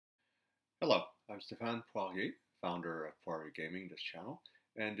Hello, I'm Stefan Poirier, founder of Poirier Gaming, this channel,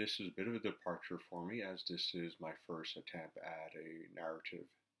 and this is a bit of a departure for me as this is my first attempt at a narrative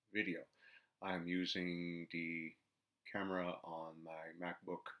video. I'm using the camera on my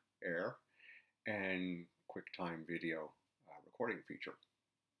MacBook Air and QuickTime video recording feature.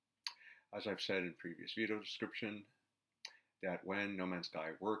 As I've said in previous video description, that when No Man's Sky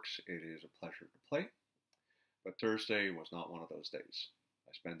works, it is a pleasure to play, but Thursday was not one of those days.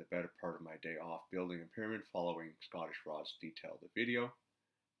 I spent the better part of my day off building a pyramid following Scottish Rod's detailed video,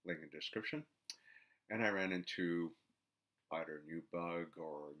 link in the description, and I ran into either a new bug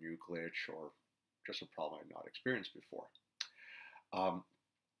or a new glitch or just a problem I've not experienced before.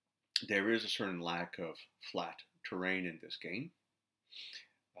 There is a certain lack of flat terrain in this game,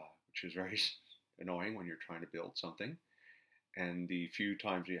 which is very annoying when you're trying to build something. And the few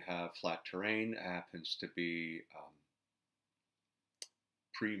times you have flat terrain happens to be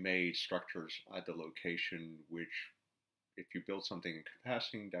pre-made structures at the location, which if you build something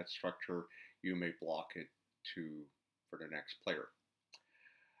encompassing that structure, you may block it for the next player.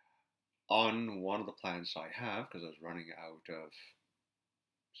 On one of the plans I have, because I was running out of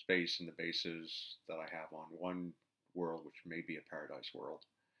space in the bases that I have on one world, which may be a paradise world,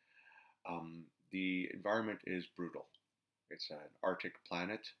 the environment is brutal. It's an Arctic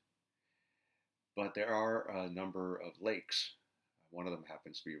planet, but there are a number of lakes. One of them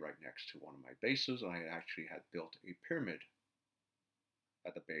happens to be right next to one of my bases, and I actually had built a pyramid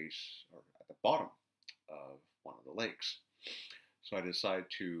at the base, or at the bottom of one of the lakes. So I decided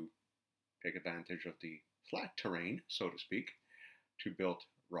to take advantage of the flat terrain, so to speak, to build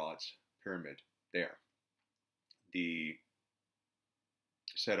Rod's pyramid there. The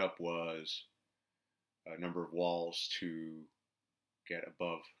setup was a number of walls to get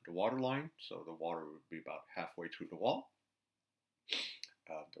above the water line, so the water would be about halfway through the wall.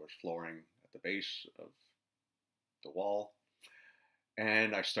 There was flooring at the base of the wall,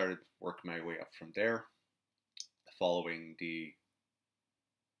 and I started working my way up from there, following the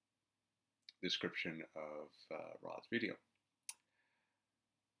description of Rod's video.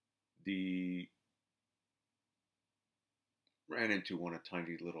 Ran into one of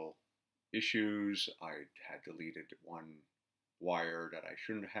tiny little issues. I had deleted one wire that I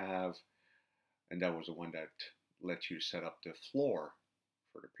shouldn't have, and that was the one that lets you set up the floor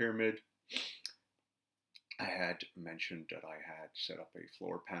for the pyramid. I had mentioned that I had set up a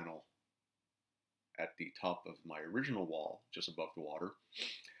floor panel at the top of my original wall, just above the water,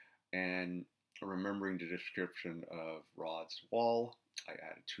 and remembering the description of Rod's wall, I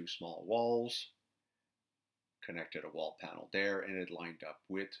added two small walls, connected a wall panel there, and it lined up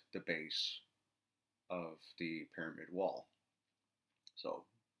with the base of the pyramid wall. So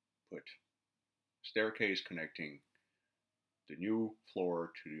put staircase connecting the new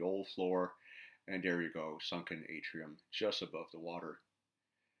floor to the old floor, and there you go, sunken atrium just above the water.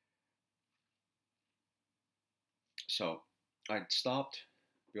 So I stopped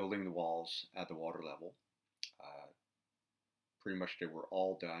building the walls at the water level. Pretty much they were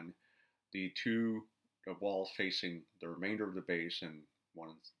all done. The walls facing the remainder of the base and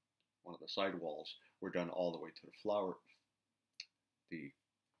one of the side walls were done all the way to the floor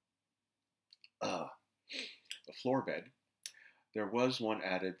bed. There was one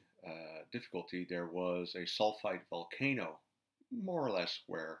added difficulty. There was a sulfide volcano, more or less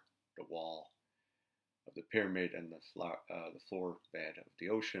where the wall of the pyramid and the floor bed of the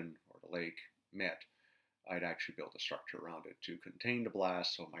ocean or the lake met. I'd actually built a structure around it to contain the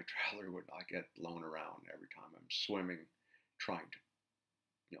blast, so my traveler would not get blown around every time I'm swimming, trying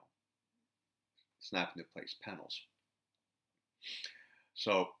to, snap into place panels.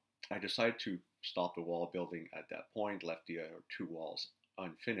 So I decided to stop the wall building at that point, left the other two walls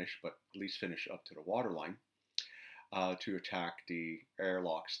unfinished, but at least finished up to the water line, to attack the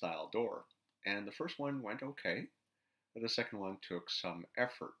airlock style door. And the first one went okay, but the second one took some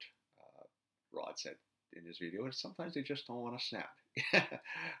effort. Rod said in his video, and sometimes they just don't want to snap.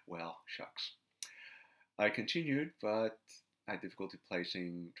 Well, shucks. I continued, but I had difficulty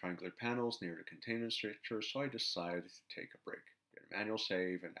placing triangular panels near the containment structure, so I decided to take a break, get a manual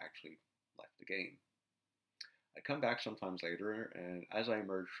save, and actually left the game. I come back sometimes later, and as I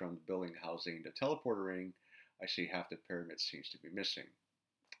emerge from the building housing the teleporter ring, I see half the pyramid seems to be missing.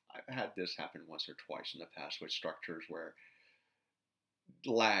 I've had this happen once or twice in the past with structures where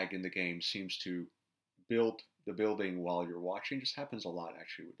lag in the game seems to build the building while you're watching. This happens a lot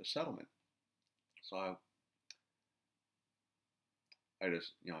actually with the settlement. So I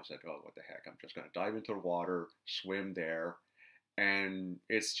just, I said, oh, what the heck, I'm just going to dive into the water, swim there, and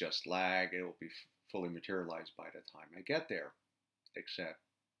it's just lag. It will be fully materialized by the time I get there, except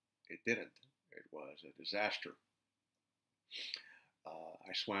it didn't. It was a disaster.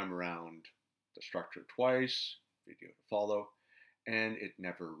 I swam around the structure twice, video to follow, and it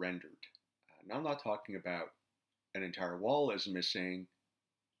never rendered. Now I'm not talking about an entire wall is missing.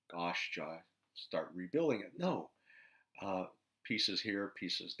 Gosh, start rebuilding it. No, pieces here,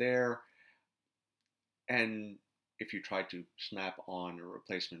 pieces there, and if you tried to snap on a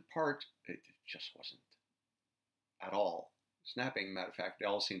replacement part, it just wasn't at all snapping. Matter of fact, they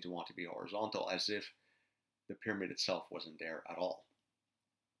all seem to want to be horizontal, as if the pyramid itself wasn't there at all.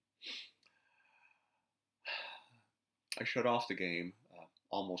 I shut off the game,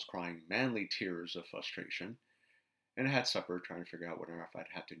 almost crying manly tears of frustration, and I had supper trying to figure out whether or not if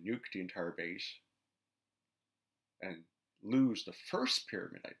I'd have to nuke the entire base and lose the first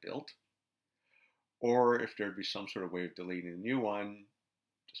pyramid I built, or if there'd be some sort of way of deleting a new one,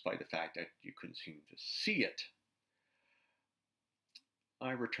 despite the fact that you couldn't seem to see it.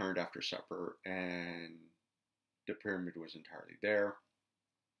 I returned after supper, and the pyramid was entirely there.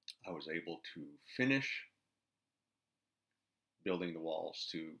 I was able to finish building the walls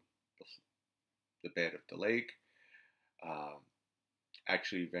to the bed of the lake.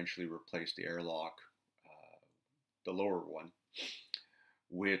 Actually, eventually replaced the airlock, the lower one,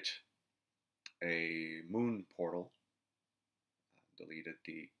 with a moon portal. Deleted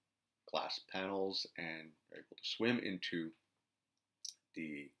the glass panels and were able to swim into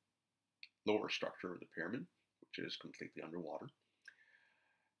the lower structure of the pyramid, which is completely underwater.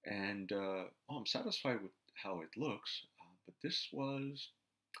 And I'm satisfied with how it looks, but this was,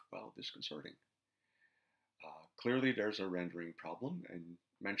 well, disconcerting. Clearly, there's a rendering problem, and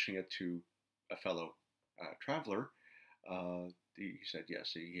mentioning it to a fellow traveler, he said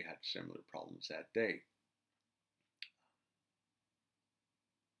yes, he had similar problems that day.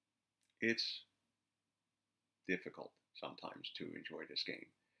 It's difficult sometimes to enjoy this game.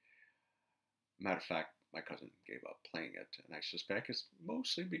 Matter of fact, my cousin gave up playing it, and I suspect it's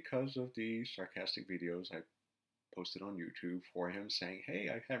mostly because of the sarcastic videos I posted on YouTube for him saying, hey,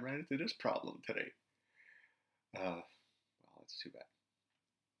 I ran into this problem today. Well, that's too bad.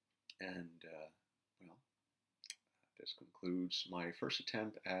 And, well, this concludes my first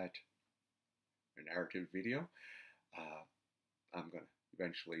attempt at a narrative video. I'm going to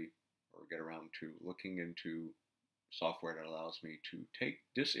eventually or get around to looking into software that allows me to take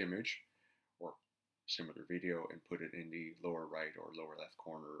this image or similar video and put it in the lower right or lower left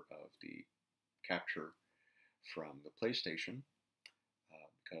corner of the capture from the PlayStation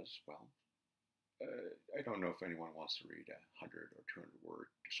because, well, I don't know if anyone wants to read a 100 or 200 word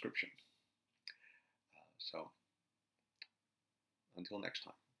description. So until next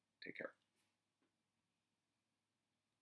time, take care.